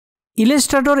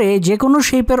ইলাস্ট্রেটরে যে কোনো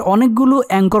শেপের অনেকগুলো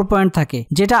অ্যাঙ্কর পয়েন্ট থাকে,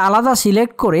 যেটা আলাদা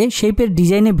সিলেক্ট করে শেপের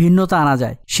ডিজাইনে ভিন্নতা আনা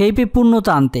যায়, শেপে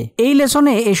পূর্ণতা আনতে। এই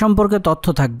লেসনে এ সম্পর্কে তথ্য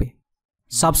থাকবে।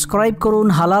 সাবস্ক্রাইব করুন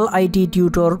হালাল আইটি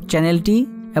টিউটর চ্যানেলটি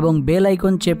এবং বেল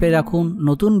আইকন চেপে রাখুন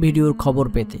নতুন ভিডিওর খবর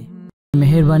পেতে।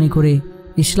 মেহেরবানি করে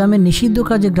ইসলামের নিষিদ্ধ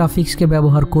কাজে গ্রাফিক্সকে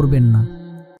ব্যবহার করবেন না।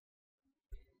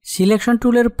 সিলেকশন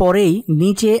টুলের পরেই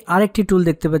নিচে আরেকটি টুল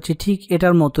দেখতে পাচ্ছি, ঠিক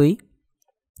এটার মতোই।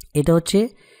 এটা হচ্ছে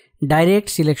ডাইরেক্ট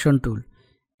সিলেকশন টুল।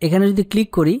 এখানে যদি ক্লিক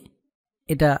করি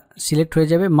এটা সিলেক্ট হয়ে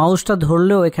যাবে। মাউসটা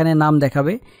ধরলেও এখানে নাম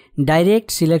দেখাবে ডাইরেক্ট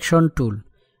সিলেকশন টুল।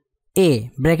 এ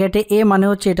ব্র্যাকেটে এ মানে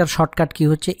হচ্ছে এটার শর্টকাট কি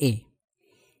হচ্ছে এ।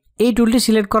 এই টুলটি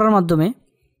সিলেক্ট করার মাধ্যমে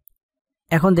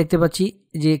এখন দেখতে পাচ্ছি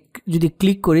যে যদি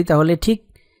ক্লিক করি তাহলে ঠিক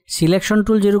সিলেকশন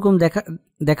টুল যেরকম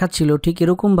দেখাচ্ছিল ঠিক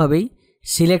এরকমভাবেই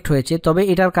সিলেক্ট হয়েছে, তবে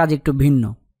এটার কাজ একটু ভিন্ন।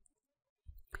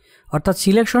 অর্থাৎ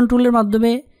সিলেকশন টুলের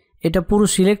মাধ্যমে এটা পুরো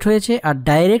সিলেক্ট হয়েছে, আর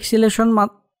ডাইরেক্ট সিলেকশন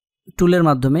টুলের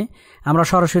মাধ্যমে আমরা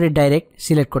সরাসরি ডাইরেক্ট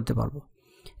সিলেক্ট করতে পারবো।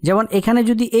 যেমন এখানে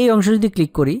যদি এই অংশে যদি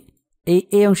ক্লিক করি,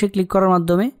 এই অংশে ক্লিক করার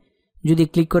মাধ্যমে যদি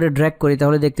ক্লিক করে ড্র্যাগ করি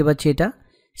তাহলে দেখতে পাচ্ছি এটা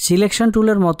সিলেকশন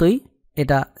টুলের মতোই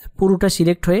এটা পুরোটা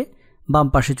সিলেক্ট হয়ে বাম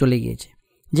পাশে চলে গিয়েছে।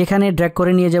 যেখানে ড্র্যাগ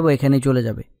করে নিয়ে যাব এখানে চলে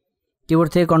যাবে। কিবোর্ড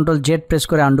থেকে কন্ট্রোল জেড প্রেস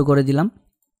করে আন্ডু করে দিলাম।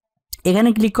 এখানে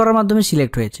ক্লিক করার মাধ্যমে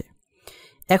সিলেক্ট হয়েছে।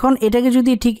 এখন এটাকে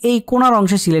যদি ঠিক এই কোণার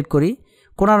অংশে সিলেক্ট করি,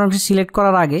 কোণার অংশে সিলেক্ট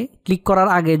করার আগে ক্লিক করার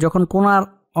আগে যখন কোণার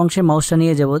অংশে মাউসটা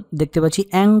নিয়ে যাব দেখতে পাচ্ছি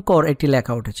অ্যাঙ্কর একটি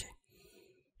লেখা উঠেছে।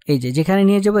 এই যে যেখানে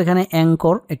নিয়ে যাব এখানে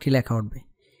অ্যাঙ্কর একটি লেখা উঠবে।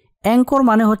 অ্যাঙ্কর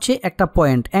মানে হচ্ছে একটা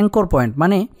পয়েন্ট, অ্যাঙ্কর পয়েন্ট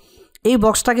মানে এই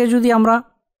বক্সটাকে যদি আমরা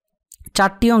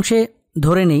 4টি অংশে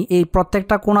ধরে নেই, এই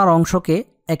প্রত্যেকটা কোণার অংশকে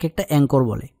এক একটা অ্যাঙ্কর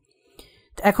বলে।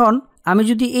 এখন আমি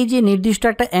যদি এই যে নির্দিষ্ট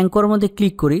একটা অ্যাঙ্করের মধ্যে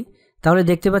ক্লিক করি তাহলে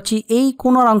দেখতে পাচ্ছি এই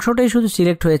কোণার অংশটাই শুধু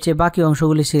সিলেক্ট হয়েছে, বাকি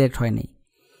অংশগুলি সিলেক্ট হয়নি।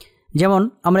 যেমন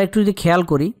আমরা একটু যদি খেয়াল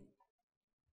করি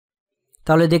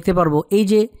তাহলে দেখতে পারবো এই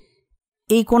যে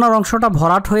এই কোণার অংশটা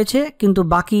ভরাট হয়েছে, কিন্তু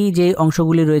বাকি যে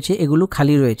অংশগুলি রয়েছে এগুলো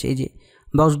খালি রয়েছে। এই যে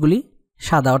বক্সগুলি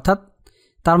সাদা, অর্থাৎ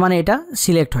তার মানে এটা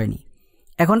সিলেক্ট হয়নি।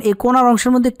 এখন এই কোণার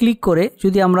অংশের মধ্যে ক্লিক করে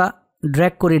যদি আমরা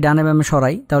ড্র্যাগ করি ডানে বামে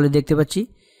সরাই তাহলে দেখতে পাচ্ছি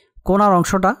কোণার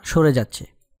অংশটা সরে যাচ্ছে।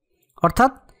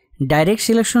 অর্থাৎ ডাইরেক্ট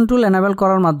সিলেকশন টুল এনাবেল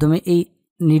করার মাধ্যমে এই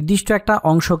নির্দিষ্ট একটা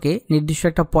অংশকে, নির্দিষ্ট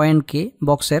একটা পয়েন্টকে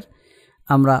বক্সের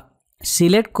আমরা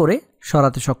সিলেক্ট করে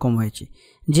সরাতে সক্ষম হয়েছি।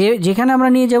 যেখানে আমরা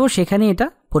নিয়ে যাব সেখানেই এটা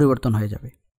পরিবর্তন হয়ে যাবে।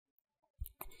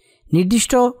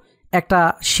 নির্দিষ্ট একটা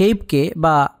শেপকে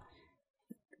বা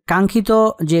কাঙ্ক্ষিত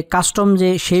যে কাস্টম যে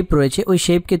শেপ রয়েছে ওই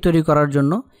শেপকে তৈরি করার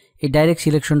জন্য এই ডাইরেক্ট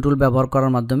সিলেকশন টুল ব্যবহার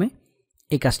করার মাধ্যমে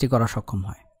এই কাজটি করা সক্ষম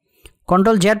হয়।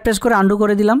 কন্ট্রোল জেড প্রেস করে আন্ডু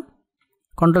করে দিলাম।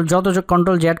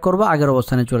 কন্ট্রোল জেড করব আগের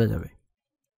অবস্থানে চলে যাবে।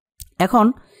 এখন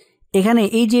এখানে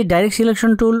এই যে ডাইরেক্ট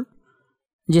সিলেকশন টুল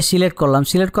যে সিলেক্ট করলাম,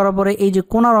 সিলেক্ট করার পরে এই যে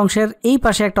কোণার অংশের এই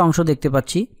পাশে একটা অংশ দেখতে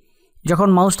পাচ্ছি, যখন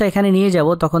মাউসটা এখানে নিয়ে যাব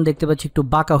তখন দেখতে পাচ্ছি একটু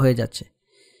বাঁকা হয়ে যাচ্ছে।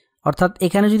 অর্থাৎ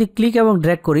এখানে যদি ক্লিক এবং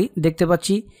ড্র্যাগ করি দেখতে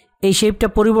পাচ্ছি এই শেপটা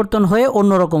পরিবর্তন হয়ে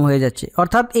অন্যরকম হয়ে যাচ্ছে।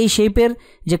 অর্থাৎ এই শেপের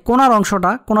যে কোণার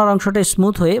অংশটা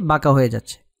স্মুথ হয়ে বাঁকা হয়ে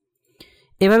যাচ্ছে।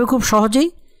 এভাবে খুব সহজেই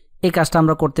এই কাজটা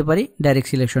আমরা করতে পারি ডাইরেক্ট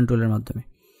সিলেকশন টুলের মাধ্যমে।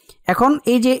 এখন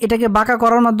এই যে এটাকে বাঁকা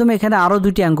করার মাধ্যমে এখানে আরও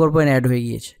 2টি অ্যাঙ্কর পয়েন্ট অ্যাড হয়ে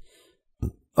গিয়েছে।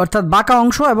 অর্থাৎ বাঁকা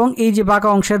অংশ এবং এই যে বাঁকা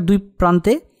অংশের 2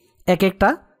 প্রান্তে এক একটা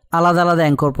আলাদা আলাদা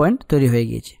অ্যাঙ্কর পয়েন্ট তৈরি হয়ে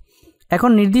গিয়েছে। এখন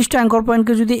নির্দিষ্ট অ্যাঙ্কর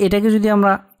পয়েন্টকে এটাকে যদি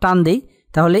আমরা টান দেই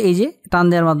তাহলে এই যে টান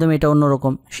দেওয়ার মাধ্যমে এটা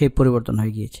অন্যরকম শেপ পরিবর্তন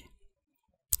হয়ে গিয়েছে।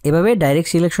 এভাবে ডাইরেক্ট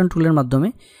সিলেকশন টুলের মাধ্যমে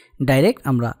ডাইরেক্ট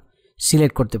আমরা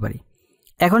সিলেক্ট করতে পারি।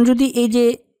 এখন যদি এই যে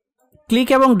ক্লিক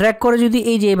এবং ড্র্যাগ করে যদি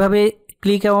এই যে এভাবে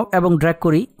ক্লিক এবং ড্র্যাগ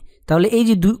করি তাহলে এই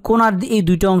যে কোণার এই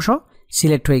 2টা অংশ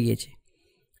সিলেক্ট হয়ে গিয়েছে।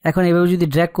 এখন এভাবে যদি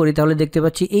ড্র্যাগ করি তাহলে দেখতে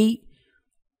পাচ্ছি এই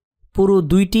পুরো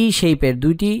 2টি শেপের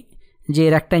 2টি যে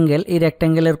রেক্ট্যাঙ্গেল, এই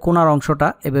রেক্ট্যাঙ্গেলের কোণার অংশটা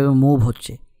এভাবে মুভ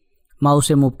হচ্ছে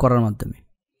মাউসে মুভ করার মাধ্যমে।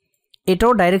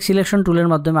 এটাও ডাইরেক্ট সিলেকশন টুলের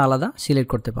মাধ্যমে আলাদা সিলেক্ট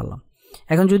করতে পারলাম।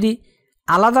 এখন যদি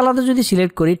আলাদা আলাদা যদি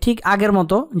সিলেক্ট করি ঠিক আগের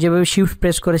মতো যেভাবে শিফট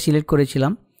প্রেস করে সিলেক্ট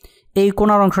করেছিলাম, এই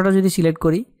কোণার অংশটা যদি সিলেক্ট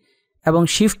করি এবং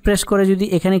শিফট প্রেস করে যদি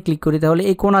এখানে ক্লিক করি তাহলে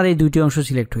এই কোণার এই 2টি অংশ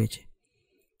সিলেক্ট হয়েছে।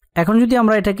 এখন যদি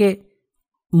আমরা এটাকে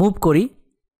মুভ করি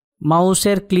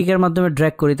মাউসের ক্লিকের মাধ্যমে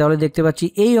ড্র্যাগ করি তাহলে দেখতে পাচ্ছি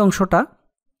এই অংশটা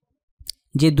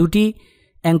যে 2টি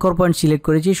অ্যাঙ্কর পয়েন্ট সিলেক্ট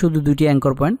করেছি শুধু 2টি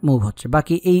অ্যাঙ্কর পয়েন্ট মুভ হচ্ছে,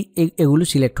 বাকি এগুলো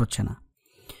সিলেক্ট হচ্ছে না।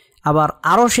 আবার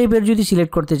আরও শেপের যদি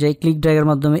সিলেক্ট করতে চাই ক্লিক ড্র্যাগের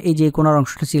মাধ্যমে এই যে কোণার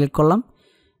অংশটা সিলেক্ট করলাম,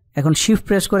 এখন শিফট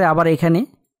প্রেস করে আবার এখানে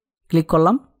ক্লিক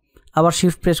করলাম, আবার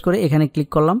শিফট প্রেস করে এখানে ক্লিক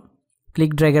করলাম,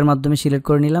 ক্লিক ড্র্যাগের মাধ্যমে সিলেক্ট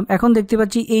করে নিলাম। এখন দেখতে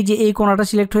পাচ্ছি এই যে এই কোণাটা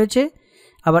সিলেক্ট হয়েছে,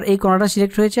 আবার এই কোণাটা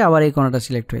সিলেক্ট হয়েছে, আবার এই কোণাটা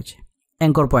সিলেক্ট হয়েছে।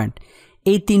 অ্যাঙ্কর পয়েন্ট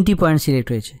এই 3টি পয়েন্ট সিলেক্ট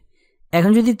হয়েছে।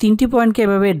 এখন যদি 3টি পয়েন্টকে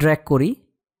এভাবে ড্র্যাগ করি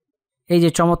এই যে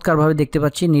চমৎকারভাবে দেখতে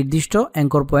পাচ্ছি নির্দিষ্ট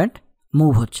অ্যাঙ্কর পয়েন্ট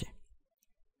মুভ হচ্ছে।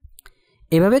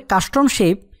 এভাবে কাস্টম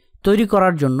শেপ তৈরি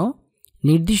করার জন্য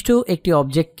নির্দিষ্ট একটি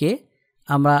অবজেক্টকে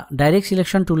আমরা ডাইরেক্ট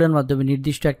সিলেকশন টুলের মাধ্যমে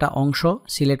নির্দিষ্ট একটা অংশ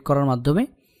সিলেক্ট করার মাধ্যমে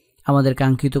আমাদের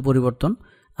কাঙ্ক্ষিত পরিবর্তন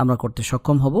আমরা করতে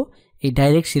সক্ষম হব এই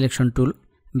ডাইরেক্ট সিলেকশন টুল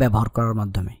ব্যবহার করার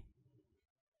মাধ্যমে।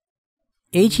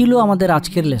 এই ছিল আমাদের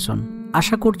আজকের লেসন।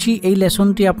 আশা করছি এই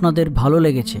লেসনটি আপনাদের ভালো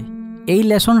লেগেছে। এই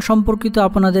লেসন সম্পর্কিত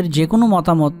আপনাদের যে কোনো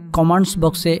মতামত কমেন্টস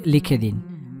বক্সে লিখে দিন।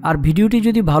 আর ভিডিওটি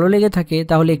যদি ভালো লেগে থাকে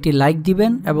তাহলে একটি লাইক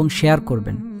দিবেন এবং শেয়ার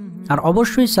করবেন, আর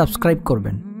অবশ্যই সাবস্ক্রাইব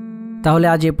করবেন। তাহলে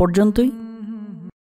আজ এ পর্যন্তই।